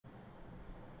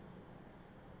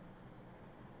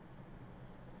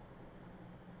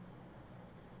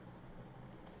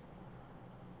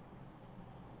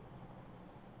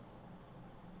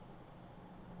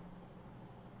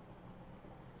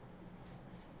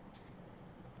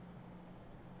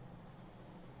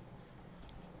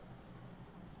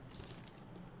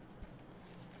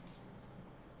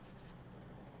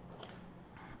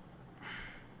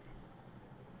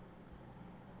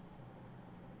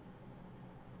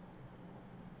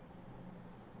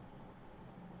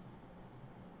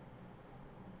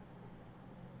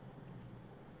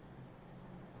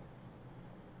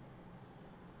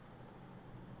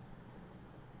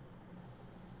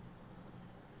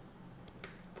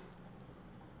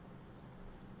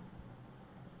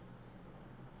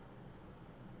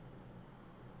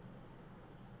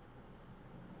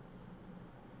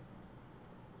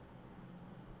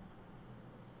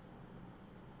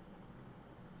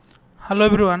Hello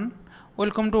everyone,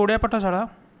 welcome to Odia पाठशाला।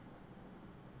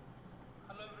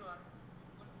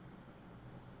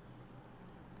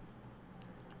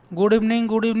 Good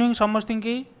evening समस्त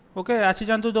की ओके आसी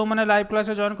जातु जो मैंने लाइव क्लास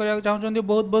जॉइन करने चाहते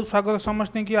बहुत बहुत स्वागत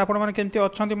समस्त की आपण मैंने केमती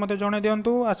अच्छा मत जन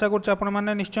दिंतु आशा कर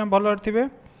निश्चय भल थे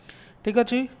ठीक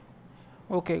अच्छे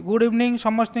ओके गुड इवनिंग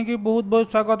समस्त की बहुत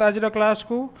बहुत स्वागत आज क्लास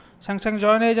को सांगे सांगे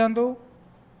जॉइन हो जातु।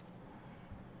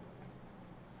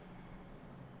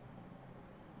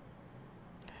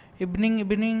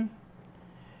 इवनिंग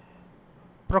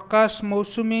प्रकाश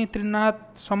मौसुमी त्रिनाथ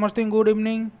समस्त गुड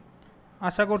इवनिंग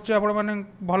आशा करछि आपण माने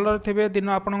भल थे दिन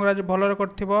आपन आज भल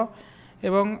कर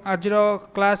आज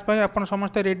क्लास आपण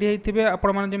समस्ते रेडी होते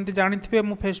आपण मैंने जमी जानी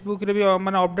मु फेसबुक रे भी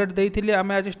माने अपडेट देइथिली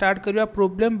आमे आज स्टार्ट करिया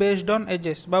प्रॉब्लम बेस्ड ऑन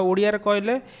एजेस बा ओडिया रे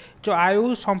कहले जो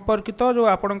आयु संपर्कित जो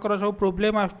आपणकर सब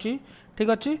प्रॉब्लम आछि ठीक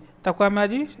अच्छे ताको आमे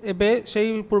आज एबे से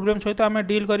प्रॉब्लम सहित आमे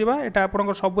डील करबा एटा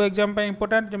आपणकर सब एग्जाम पे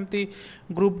इंपोर्टेंट जमती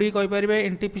ग्रुप डी कहि परिबे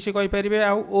एनटीपीसी कहि परिबे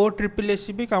आ ओ ट्रिपल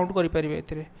एससी भी काउंट करि परिबे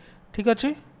एथिरे ठीक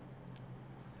अच्छे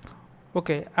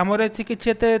ओके आमर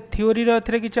किसी थ्योरी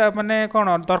कि माने कौन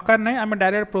दरकार नहीं आम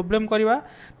डायरेक्ट प्रॉब्लम करवा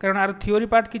कारण आर थ्योरी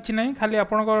पार्ट किसी नहीं खाली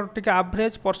आपंकर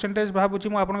एवरेज परसेंटेज भावुँ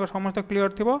मुझे समस्त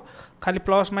क्लीयर थी खाली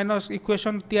प्लस माइनस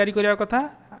इक्वेशन तैयारी करने कथा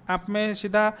आम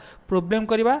सीधा प्रॉब्लम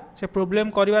करवा से प्रॉब्लम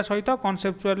करने सहित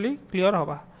कॉन्सेप्चुअली क्लीयर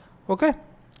हवा ओके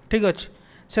ठीक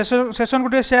अच्छे सेशन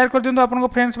को शेयर कर दिंतु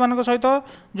आप फ्रेंड्स मान सहित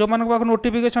जो मान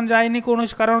नोटिफिकेशन जाइनी कौन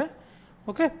कारण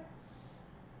ओके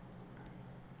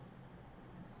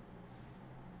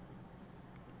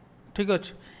ठीक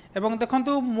अच्छे एवं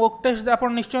देखो मोक टेस्ट आप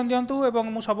निश्चय दिंतु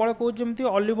मुझे सब कहूँ जमी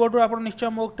ऑलिवोर्ड आप निश्चय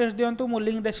मोक टेस्ट दिंतु मु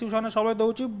लिंक डिस्क्रिप्शन सब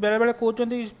दूसरी बेले बेले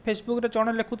कहते फेसबुक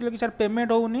जड़े लिखुले कि सर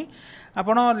पेमेंट होनी आप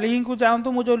लिंक को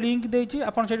जातु मुझे लिंक देती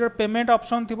आप पेमेंट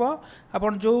ऑप्शन थी आप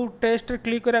जो टेस्ट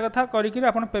क्लिक करा कथा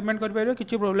करके पेमेंट करेंगे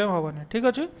किसी प्रोब्लेम हेनी ठीक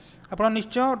अच्छे आप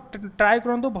निश्चय ट्राए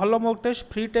करूँ भल मोक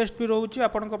टेस्ट फ्री टेस्ट भी रोचे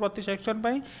आप प्रति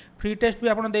सेक्शन फ्री टेस्ट भी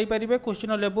आप देपारे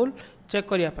क्वेश्चन लेवल चेक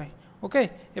करने ओके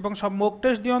एवं सब मोक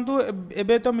टेस्ट दिंतु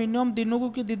एबे तो मिनिमम दिन को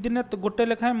कि 2 दिन गोटे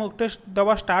लेखाएं मोक टेस्ट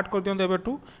दवा स्टार्ट कर दिंतु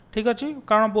एबेठू ठीक अच्छे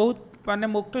कारण बहुत माने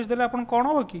मोक टेस्ट देले आपन कौन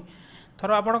हो कि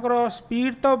थर आपनकर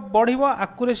स्पीड तो बढ़िबो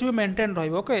एक्यूरेसी भी मेंटेन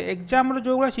रहिबो ओके एग्जाम रो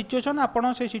जो वाला सिचुएशन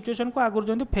आपन से सिचुएशन को आगुर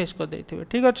जंती फेस कर देथिबे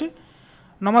ठीक अच्छे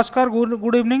नमस्कार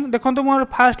गुड इवनिंग देखो मोर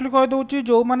फास्टली कह दूची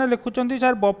जो मैंने लिखुंट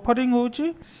सर बफरिंग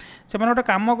होची से माने गोटे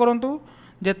काम करंतु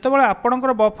जेतेबेले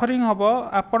आपनकर बफरिंग हम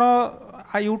आपण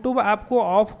यूट्यूब ऐप को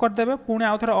ऑफ करदे पुणी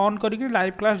आउ थे ऑन करके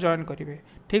लाइव क्लास जॉइन करेंगे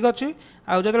ठीक अच्छे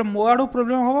आउ जो मो आड़ू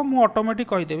प्रोब्लेम हम मुझे ऑटोमेटिक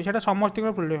कहीदेवी से समस्त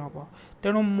प्रोब्लेम हम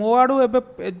तेणु मो आड़ू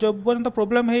एवं जो पर्यटन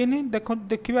प्रोब्लेम है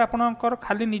देखिए आपंकर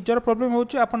खाली निजर प्रोब्लेम हो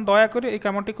दयाकोरी ये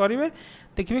कमटी करेंगे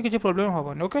देखिए किसी प्रोब्लेम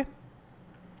हेनी ओके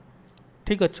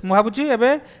ठीक अच्छे मुझे भावी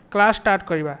एवं क्लास स्टार्ट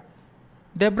करवा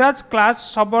देवराज क्लास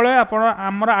सब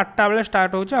आमर 8टा बेले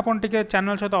स्टार्ट होचे आपन टिके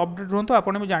चैनल सहित अपडेट रुहतु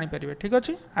आपन भी जानी परिबे ठीक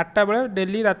अच्छे 8टा बेले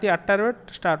डेली राति 8टा रे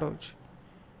स्टार्ट होचे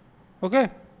ओके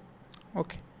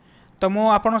ओके तो मो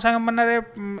आपन संग माने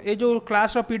ए जो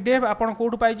क्लास रो पीडीएफ आपन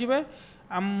कोड पाई जिवे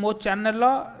मो चैनल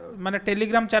माने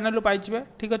टेलीग्राम चैनल पाई जिवे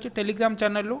ठीक अच्छे Telegram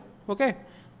channel okay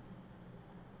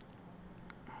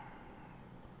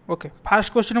okay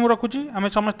fast question मुझे रखुची आम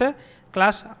समस्ते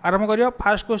क्लास आरंभ करिया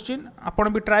फास्ट क्वेश्चन आपण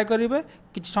भी ट्राए करेंगे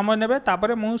किसी समय नेबे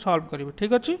तापर मु सॉल्व करी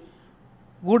ठीक अच्छे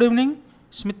good evening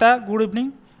Smita good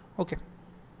evening okay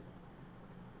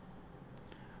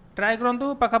try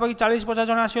करूँ पाखापाखि 40-50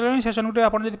 जन आसगले सेशन गुटे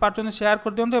आप पार्टी शेयर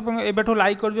कर दिंतु एबेठू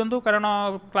लाइक कर दिंतु कारण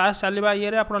क्लास चलवा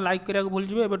ये आप लाइक करा भूल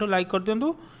जाए एबेठू लाइक कर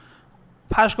दिंतु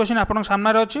फास्ट क्वेश्चन आपन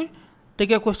सामने अच्छी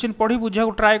टिके क्वेश्चन पढ़ी बुझा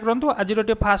ट्राए करूँ आज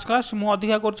फास्ट क्लास मुझे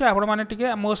अधिका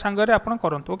कर मो सांगे आप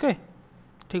करूँ ओके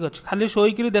ठीक अच्छे खाली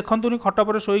शोईकि देखुनी खट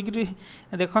पर शोईकि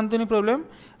देखुनी प्रोब्लेम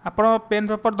आप पेन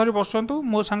पेपर धरी बसतु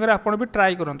मो सांगे आप भी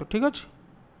ट्राए करूँ ठीक अच्छे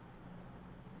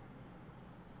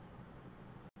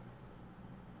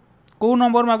कौ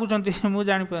नंबर मागुंट मुझे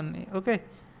जापारे ओके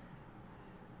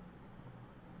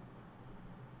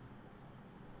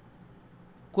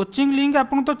कोचिंग लिंक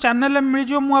आपन तो चैनल में मिल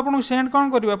जाए मुझे सेंड कौन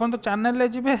करी आप तो चैनल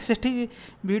जी से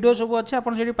वीडियो सब अच्छे आप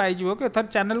पाइबे ओके थर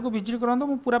चैनल को विजिट करूँ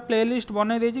मुझे पूरा प्ले लिस्ट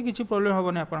बनई देती किसी प्रोब्लेम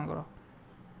हेनी आपंकर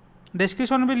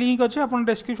डिस्क्रिप्शन भी लिंक अच्छे आप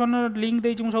डिस्क्रिप्शन लिंक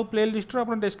देती मुझे सब प्ले लिस्ट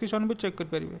आप डिस्क्रिप्शन भी चेक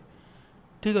करेंगे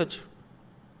ठीक अच्छे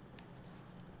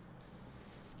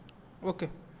ओके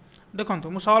देखो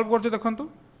मुझे सॉल्व कर देखूँ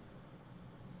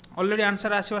ऑलरेडी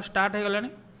आंसर आसवा स्टार्ट हो गलानी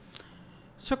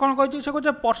से कौन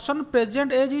कहे person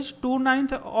present as is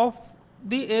 2/9 of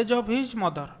the age of his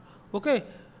mother okay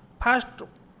fast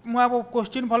मुझे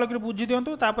क्वेश्चन भल कर बुझी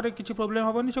दिंतु तापर किसी प्रोब्लेम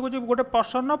हेनी से कहे गोटे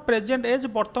पर्सन प्रेजेंट एज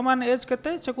वर्तमान एज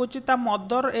केते से कहे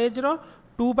मदर एज रो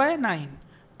 2/9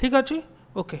 ठीक अच्छे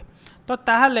ओके तो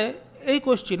ताहले यही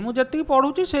क्वेश्चन मुझे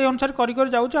पढ़ुची से अनुसार कर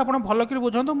जाऊँगी आप भल कि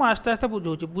बुझातु मुझे आस्ते आस्ते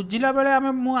बुझाऊँ बुझिला बेले आम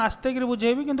मुझे आस्ते कि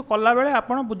बुझेबी कि कला बेले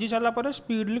आप बुझी सारापर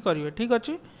स्पीडली करेंगे ठीक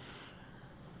अच्छे।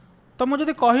 तो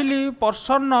मुझे कहली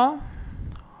पर्सन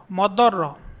मदर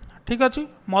ठीक अच्छे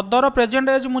मदर प्रेजेंट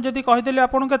एज मुझे कहीदेली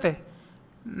आपको के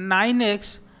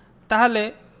 9x ताहले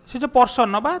से जो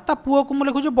पर्सन बा ता पुओ को मुझे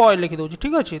लिखुची बॉय लिखिदे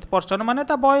ठीक अच्छे पर्सन माने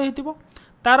ता बॉय हो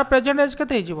तार प्रेजेंट एज के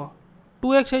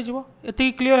 2x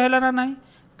ये क्लीयर है ना ना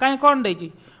कहीं कौन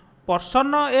दे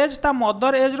पर्सन एज ता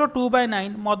मदर एज रो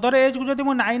 2/9 मदर एज को जब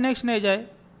मुझे 9x नहीं जाए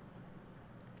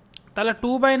ताले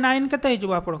 2/9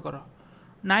 के आपंकर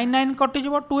 9 कटिज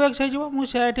 2x हो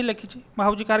मुझे लिखी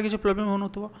भावी कार किसी प्रोब्लेम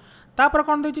होनुवर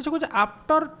कौन देखिए से कहे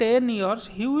after 10 years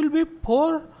he will be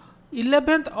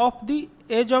 4/11 of the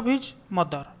age of his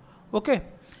mother okay.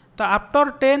 तो आफ्टर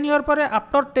 10 year पर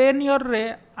आफ्टर 10 year रे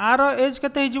आर एज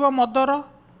के मदर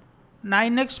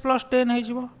 9x +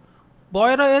 10 हो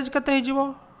बॉयर एज के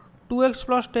 2x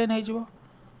 + 10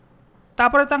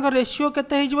 हो रेशियो के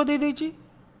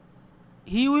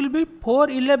he will be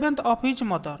 4/11 of his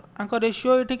mother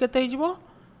ratio ये के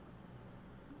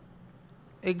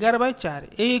 11/4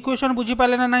 ये इक्वेशन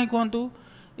बुझीपारे ना ना कहतु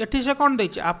ये से कौन दे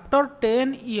after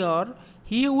 10 year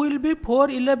he will be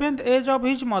 4/11 as of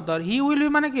his mother he will be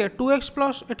माने कि 2x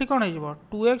प्लस ये कौन हो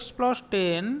 2x +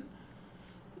 10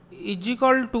 =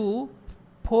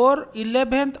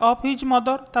 4/11 ऑफ हिज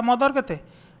मदर ता मदर के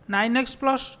 9x +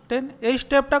 10 ये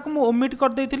स्टेपटा को मुझे ओमिट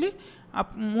कर देती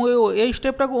मुझे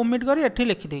स्टेपटा को ओमिट कर ये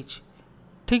लिखिदे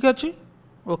ठीक अच्छे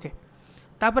ओके।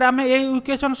 तापर आम ये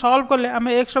इक्वेशन सॉल्व कले आम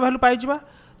x वैल्यू पाइबा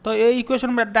तो ये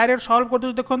इक्वेशन डायरेक्ट सॉल्व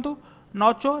कर देखूँ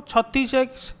 9 ×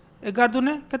 36x 11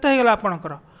 दूने के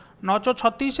आपंकर 9 ×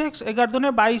 36x 11 दूने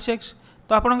 22x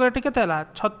तो आपंकर ये के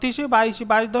 36 22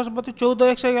 22 10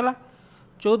 14x होगा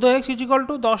 14x =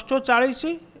 10 × 40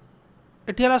 ये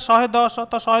 110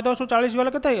 तो 110 × 40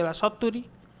 गले के 70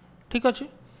 ठीक अच्छे।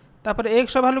 तापर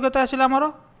x वैल्यू के आसला आमर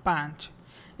 5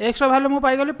 x वैल्यू मुझे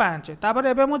पाईगली 5 तापर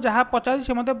एबे मुझे जहाँ पचारि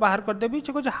से मत बाहर करदेवी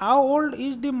से कहे how old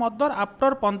is the mother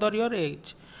after 15 year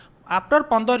as after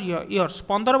 15 years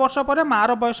 15 वर्ष पर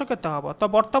मार बयस केते हम तो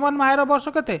बर्तमान मायर बयस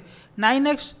के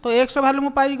 9x तो x वैल्यू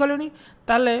मुझे पाईगली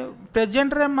ताले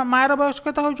प्रेजेंट रे मायर बयस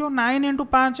के 9 ×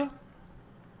 5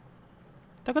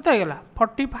 तो के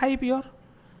 45 year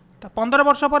तो 15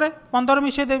 वर्ष पर 15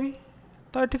 मिसेदेवी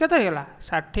तो ये के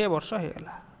 60 वर्ष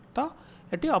होगा तो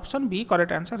ये ऑप्शन बी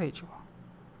करेक्ट आंसर हो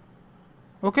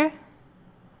ओके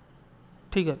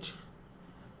ठीक अच्छे।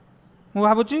 मु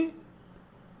भावुची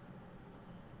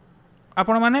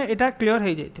आपण माने एटा क्लियर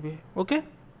हो जाइए ओके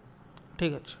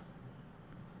ठीक अच्छे।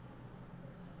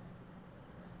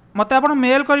 मत आप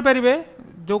मेल करेंगे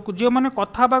जो मैंने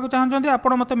कथा चाहते आप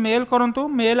मत मेल करूँ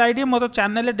मेल आईडी मत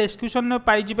चैनल डिस्क्रिप्शन में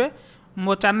पाइबे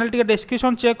मो चैनल टी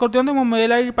डिस्क्रिप्शन चेक कर दिखाँ मो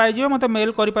मेल आईडी पाइबे मत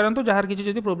मेल करूँ जार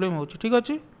किसी प्रोब्लेम हो ठीक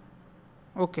अच्छे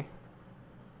ओके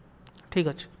ठीक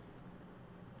अच्छे।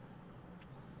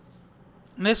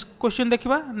 नेक्स्ट क्वेश्चन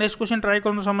देखा नेक्स्ट क्वेश्चन ट्राई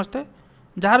करूँ समस्ते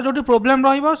जार जो प्रोब्लेम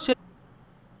रही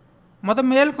मत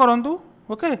मेल करूँ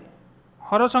ओके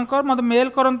हरशंकर मत मेल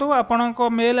करूँ आपण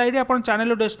मेल आईडी आप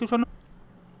चैनल डिस्क्रिप्शन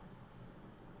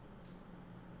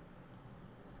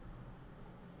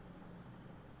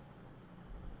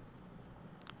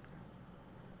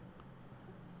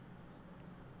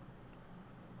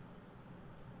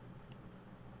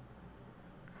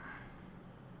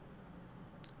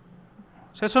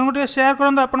सेसन को शेयर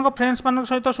करूँ आपन फ्रेंड्स मान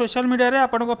सहित सोशल मीडिया रे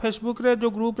आपन फेसबुक रे जो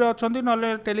ग्रुप रे अच्छा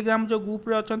ना टेलीग्राम जो ग्रुप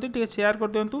रे अच्छा शेयर कर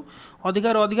दिंतु अधिक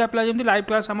अधिका पिला जमी लाइव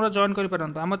क्लास आम जॉइन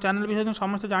करें आम चैनल विषय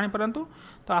समस्त जानीपारत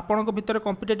तो आपण भितर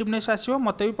कॉम्पिटिटिवनेस आसो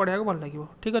मत भी पढ़ाई भल लगे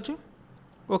ठीक अच्छे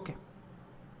ओके।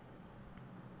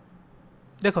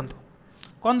 देखो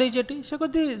कौन देती से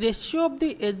कहते ratio of the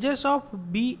edges of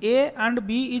B A and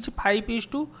B is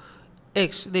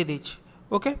 5:x they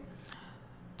okay.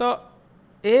 तो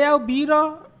ए आ बी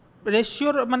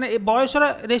रेशियो माने बयस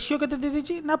रेशियो के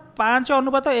ना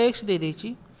 5:x दे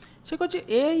से कहे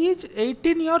ए इज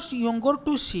 18 years younger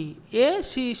टू सी ए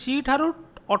सी ठारू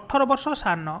 18 वर्ष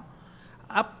सान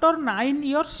after 9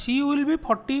 years C will be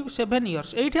 47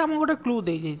 years ये आम गोटे क्लू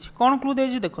दे कौन क्लू दे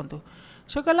देखु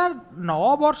से कहला 9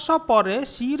 वर्ष पर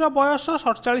सी बयस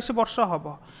 47 वर्ष हम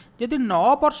जदि 9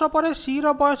 वर्ष पर सी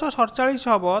बयस 47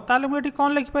 हम ताले मुझे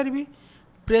कौन लिखिपारि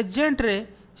प्रेजेंट रे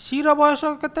सी बयस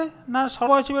के ना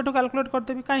बयस भी कैलकुलेट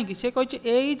करदेवी कहीं से कही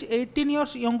ए इज 18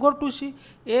 years younger टू सी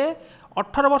ए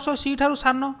 18 वर्ष सी ठारू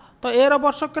सान तो ए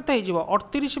वर्ष के 38 -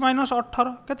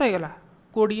 18 के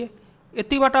 20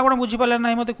 एति बाट आप बुझीपारे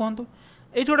ना मत कहतु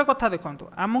ये गोटे कथा देखूँ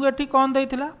आमको ये कौन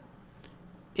देता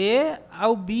ए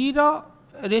आउ बी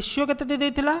रेशियो के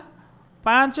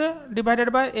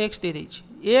 5/x दे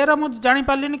ए रो मुझे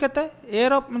जापारे केते ए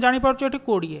रो जापारे ये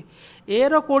 20 ए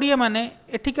रो 20 माने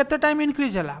एटी केते टाइम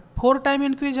इंक्रीज है 4 टाइम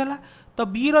इंक्रीज है तो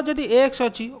बी रो जदि एक्स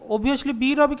अच्छी ओबियसली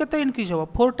बी रो भी केते इंक्रीज हम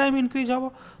 4 टाइम इंक्रीज हम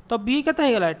तो बी केते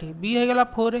हो गला एटी बी हो गला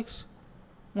 4x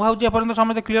मुझे एपर्तंत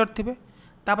समझते क्लीयर थे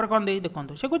तापर कौन दे देखो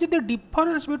से कहते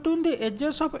difference between the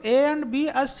edges of A and B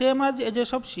आज सेम आज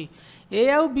एजेस ऑफ सी ए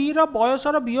आउ बी रो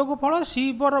बयसर वियोगफल सी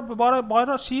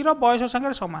सी रो बयस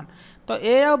संगे सामान तो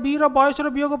ए आउ बी रो बयसर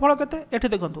वियोगफल केते एठी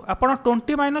देखंतु आपण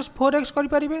 20 - 4x करि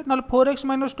परिबे न 4x -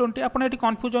 20 आपण एठी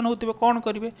कंफ्यूजन होतिबे कोन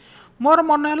करिवे मोर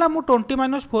मन हैला मु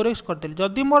 20 - 4x कर देली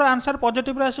जदी मोर आंसर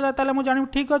पॉजिटिव रे आसिला ताले मु जानि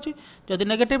ठीक अछि जदी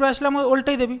नेगेटिव रे आसिला मु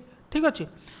उल्टै देबी ठीक अछि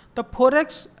तो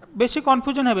 4x बेसी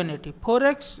कन्फ्यूजन हे नहीं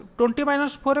 4x 20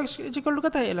 - 4x इक्वल टू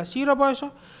के सी रो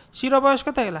बयस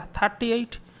के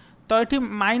 38 तो ये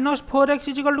 -4x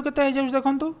इक्वल टू के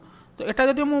देखूँ तो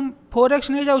यहाँ जब मुझे 4x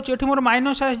नहीं जाऊँगी ये मोर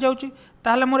माइनस आस जाऊँगी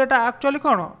मोर यहाँ एक्चुअली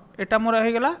कौन यहाँ मोर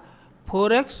होगा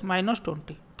 4x -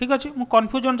 20 ठीक अच्छे मुझे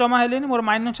कन्फ्यूजन जमा है मोर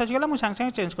माइनस आसगला मुझे सागे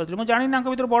सागे चेंज कर मुझे जानी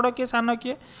भर बड़ किए सान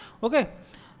किए ओके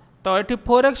तो ये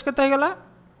 4x के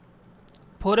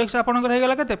 4x आपंकर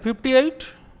के 58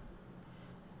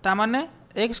 तामाने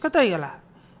एक्स कत होगा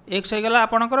एक्स होगा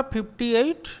आपणकर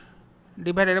 58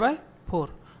 डिवाइडेड बाय 4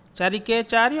 4 के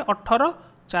 4 18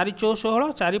 4 4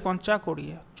 16 4 5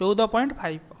 20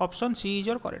 14.5 option C is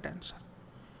your correct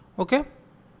answer okay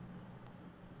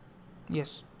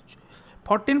yes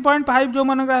 14.5 जो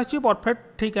मन परफेक्ट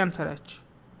ठीक आंसर आछि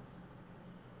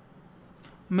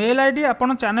मेल आईडी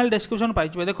आपन चैनल डिस्क्रिप्शन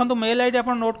पाइबे देखो मेल आईडी आप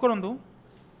नोट करूँ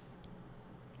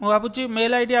मुझे भावी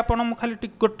मेल आईडी आप खाली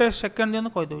गोटे सेकेंड दिखाँ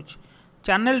कहीदे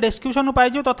चैनल डिस्क्रिप्शन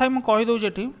पाइज तथा मुझे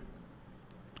कहीदे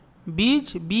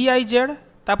बीज BIZ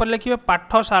तापर लिखे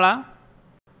पाठशाला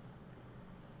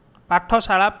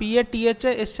पाठशाला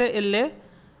PATHSALA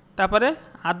तापर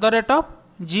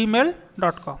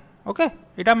 @gmail.com ओके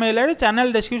यहाँ मेल आईडी चैनल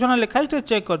डिस्क्रिप्शन लिखाई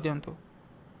चेक कर दिंतु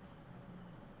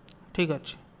ठीक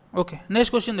अच्छे ओके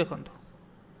नेक्स्ट क्वेश्चन देखो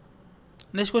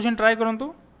नेक्स्ट क्वेश्चन ट्राई करूँ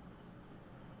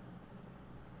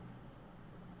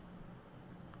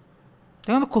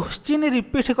देखो क्वेश्चन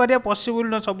रिपीट करिया पॉसिबल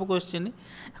न सब क्वेश्चन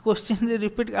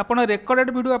रिपीट आप रेकर्डेड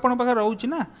वीडियो आप रोचे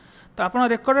ना तो आप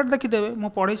रेकर्डेड देखीदे मु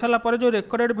पढ़ी सारापर जो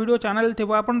रेकर्डेड वीडियो चैनल थी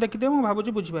आप देखीदे मुझे भावुँ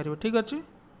बुझीपारे ठीक अच्छे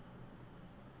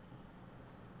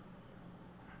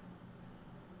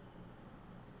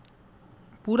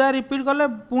पूरा रिपीट कले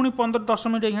पुणी 15-10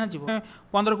 मिनट यहाँ जी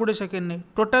 15-20 सेकेंड नहीं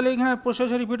टोटाल यहाँ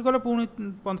प्रोसेस रिपीट कले पुणी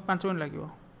 5 मिनट लगे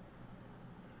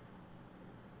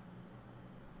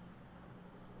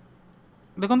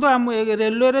देखो आम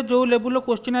रेलवे जो लेवल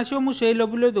क्वेश्चन आसो मुझे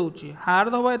लेवल दूसरी हार्ड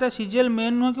दबा यहाँ सीजीएल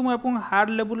मेन नुह कि मुझे हार्ड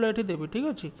लेवल ये देवी ठीक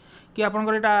अच्छे कि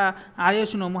आपंकर यहाँ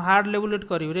IAS नुह मुझे हार्ड लेवल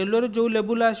करी रेलवे जो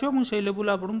लेवल आसो मुझे लेवल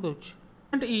आपको दूसरी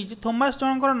इज थोमास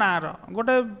जनकर ना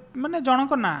गोटे माने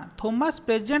जनक ना Thomas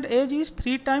present as is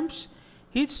 3 times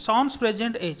his sons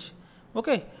present as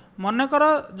okay मनकर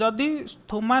जदि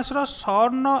थोमास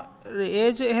सन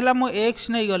एज है मो एक्स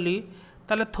नहीं गली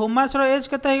ताले थोमास एज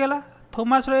केते होगा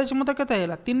थोमास एज मत के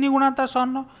 3 गुणा ता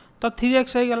सन तो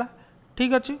 3x होगा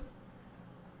ठीक अच्छे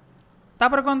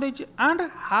तापर कौन देछि and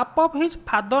half of his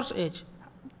father's age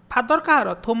father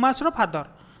Kahar Thomas father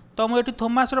तो मुझे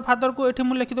थोमास फादर को ये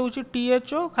लिखी दूसरी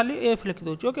THO खाली F लिखी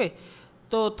दूसरी ओके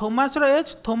तो थोमास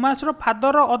एज थोमास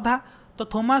फादर अधा तो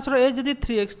थोमास एज यदि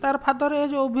 3x तार फादर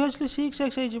एज ओबियसली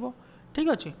 6x हो ठीक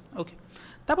अच्छे ओके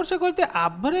तापर से कहते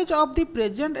average of the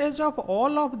present as of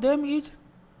all of them is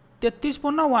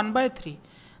 33.1/3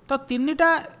 तो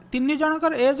तीन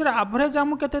जनकर एज एवरेज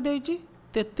आमको केते देछि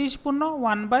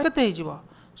 33.1/केते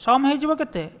सम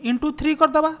होते इंटू 3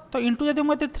 करदे तो इंटू जब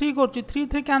मुझे 3 कर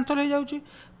 3 कैंसल हो जाऊँगी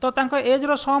तो एज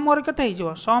रम और के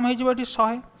सम हो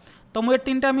 100 तो मुझे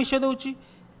 3टा मिसे दूसरी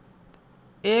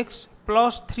x +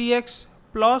 3x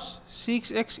 +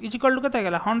 6x is equal to के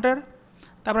 100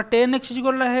 तापर 10x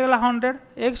इजिकल होगा 100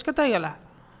 x के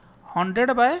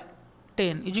 100/10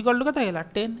 इजिकल टू के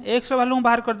 10 x वैल्यू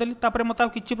बाहर करदेली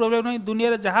मतलब किसी प्रोब्लेम नहीं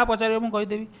दुनिया जहाँ पचारे मुझे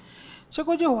कहीदेवी से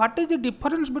कहे what is the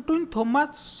difference between Thomas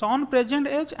sun present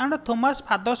as and Thomas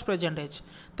fathers present as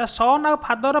ता सन आ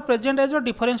फादर प्रेजेंट एज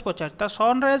डिफरेंस पचार ता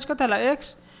सन एज के x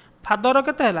फादर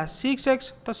के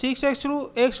 6x तो 6x रु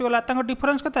x गला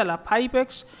डिफरेंस के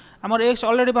 5x आमर x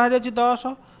ऑलरेडी बाहर जाए 10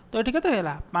 तो ये के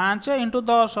 5 ×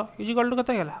 10 इजिकल टू के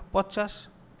 50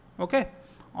 okay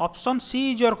option C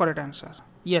is your correct answer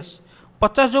yes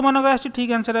 50 जो मन आस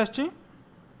ठीक आंसर आस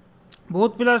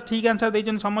बहुत पिला ठीक आंसर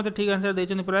देते समस्त ठीक आंसर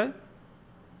देते प्राय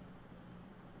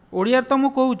ओडिया तो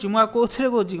मुझे कहूँ कौन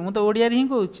कौच मुझे ओडिया ही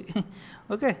कहूँ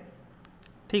ओके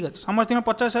ठीक अच्छे समस्त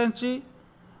 50 आसी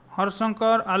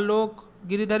हरशंकर आलोक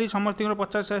गिरिधारी समस्त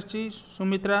 50 आसी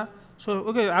सुमित्रा सो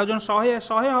ओके आज जन 100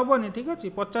 हेनी ठीक अच्छे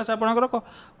 50 आपंकर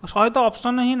 100 तो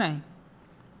ऑप्शन ही ना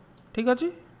ठीक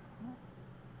अच्छे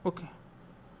ओके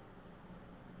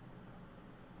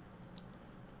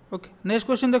ओके नेक्स्ट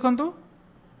क्वेश्चन देखंतु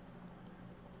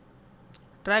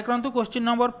ट्राए करंतु क्वेश्चन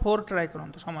नंबर 4 ट्राए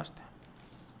करंतु समस्ते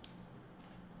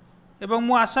एवं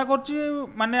मु आशा करछि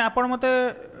माने आपण मते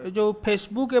जो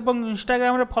फेसबुक एवं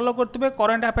इंस्टाग्राम रे फॉलो करथिबे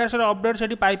करंट अफेयर्स रे अपडेट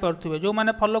सेठी पाई परथिबे जो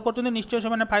माने फॉलो करथुंती निश्चय से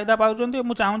माने फायदा पाउचंती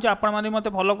मु चाहूँ आपण माने मते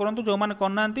फॉलो करंतु जो माने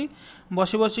करनांती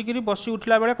बसी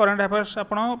उठला बेले करंट अफेयर्स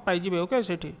आपण पाई जिवे ओके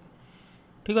सेठी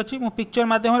ठीक अच्छे मु पिक्चर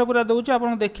माध्यम रे पूरा दउछि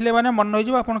आपण देखिले माने मन रहि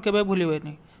जिवो आपण केबे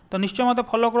भूलिबेनी तो निश्चय मत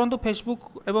फॉलो करूँ फेसबुक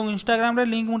और इंस्टाग्राम रे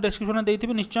लिंक मुझे डिस्क्रिप्शन में देती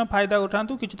निश्चय फायदा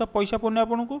उठातु किसी तो पैसा पड़े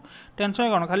आपको टेंशन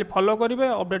कौन खाली फॉलो करेंगे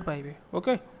अपडेट पाइबे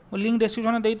ओके लिंक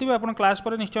डिस्क्रिप्शन में देती आप क्लास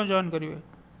पर निश्चय जॉइन करेंगे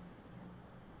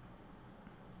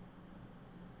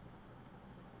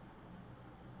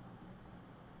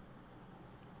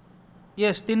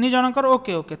यस 3 जनकर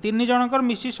ओके ओके 3 जनकर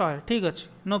मिसी 100 ठीक अच्छे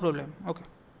नो प्रॉब्लम ओके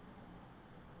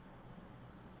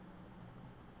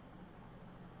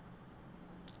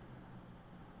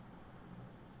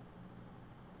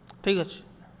ठीक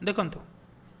अच्छे देखो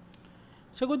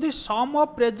से कहते सम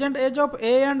of present as of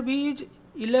A and B is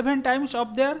 11 times of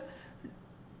their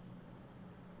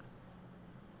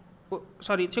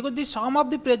sorry से कहते सम of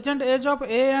the present as of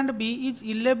A and B is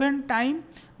 11 time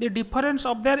the difference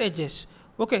of their edges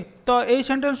okay तो यही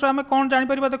sentence आम कौन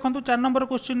जापर देखो 4 number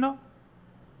question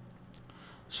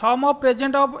some of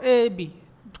present of A B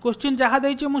question जहाँ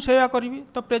देती मुझे करी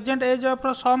तो प्रेजेंट एज ऑफ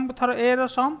सम थर ए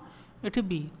रम ये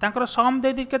बी तांकर सम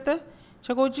दे दी केते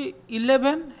से कहूँ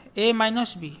 11 ए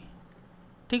माइनस बी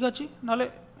ठीक अच्छे ना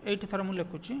ये थर मुझे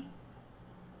लिखुची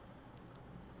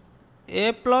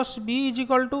ए plus B is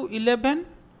equal to 11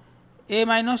 A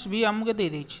minus B आमको दे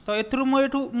देछि तो एथुरु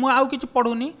मु आउ किछि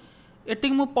पढुनी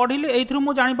एटिक मु पढ़िले एथुरु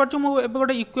मु जानि पारछु मु एबे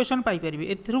गोटे इक्वेशन पाई परिबी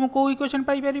एथुरु मु को equation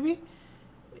pi परिबी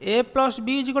A plus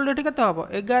B is equal to एठी केते हबो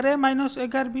 11 ए माइनस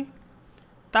 11 बी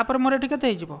तापर मोर एठी केते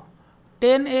हिजबो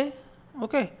 10 ए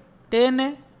okay 10 A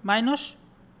minus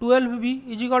 12 B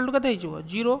is equal to केते हिजबो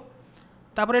 0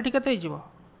 तापर एठी केते हिजबो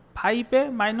 5 ए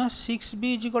minus 6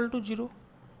 B is equal to 0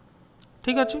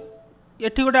 ठीक अच्छे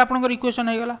एठी गोटे आपनकर इक्वेशन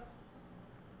हो गला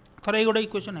थोड़ा ये गोटे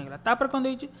इक्वेशन हो गला तापर कोन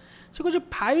देछि से कहै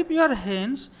 5 year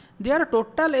hence there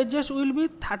total edges will be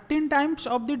 13 times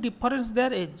of the difference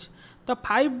there as तो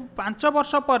 5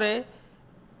 वर्ष पर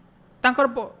तांकर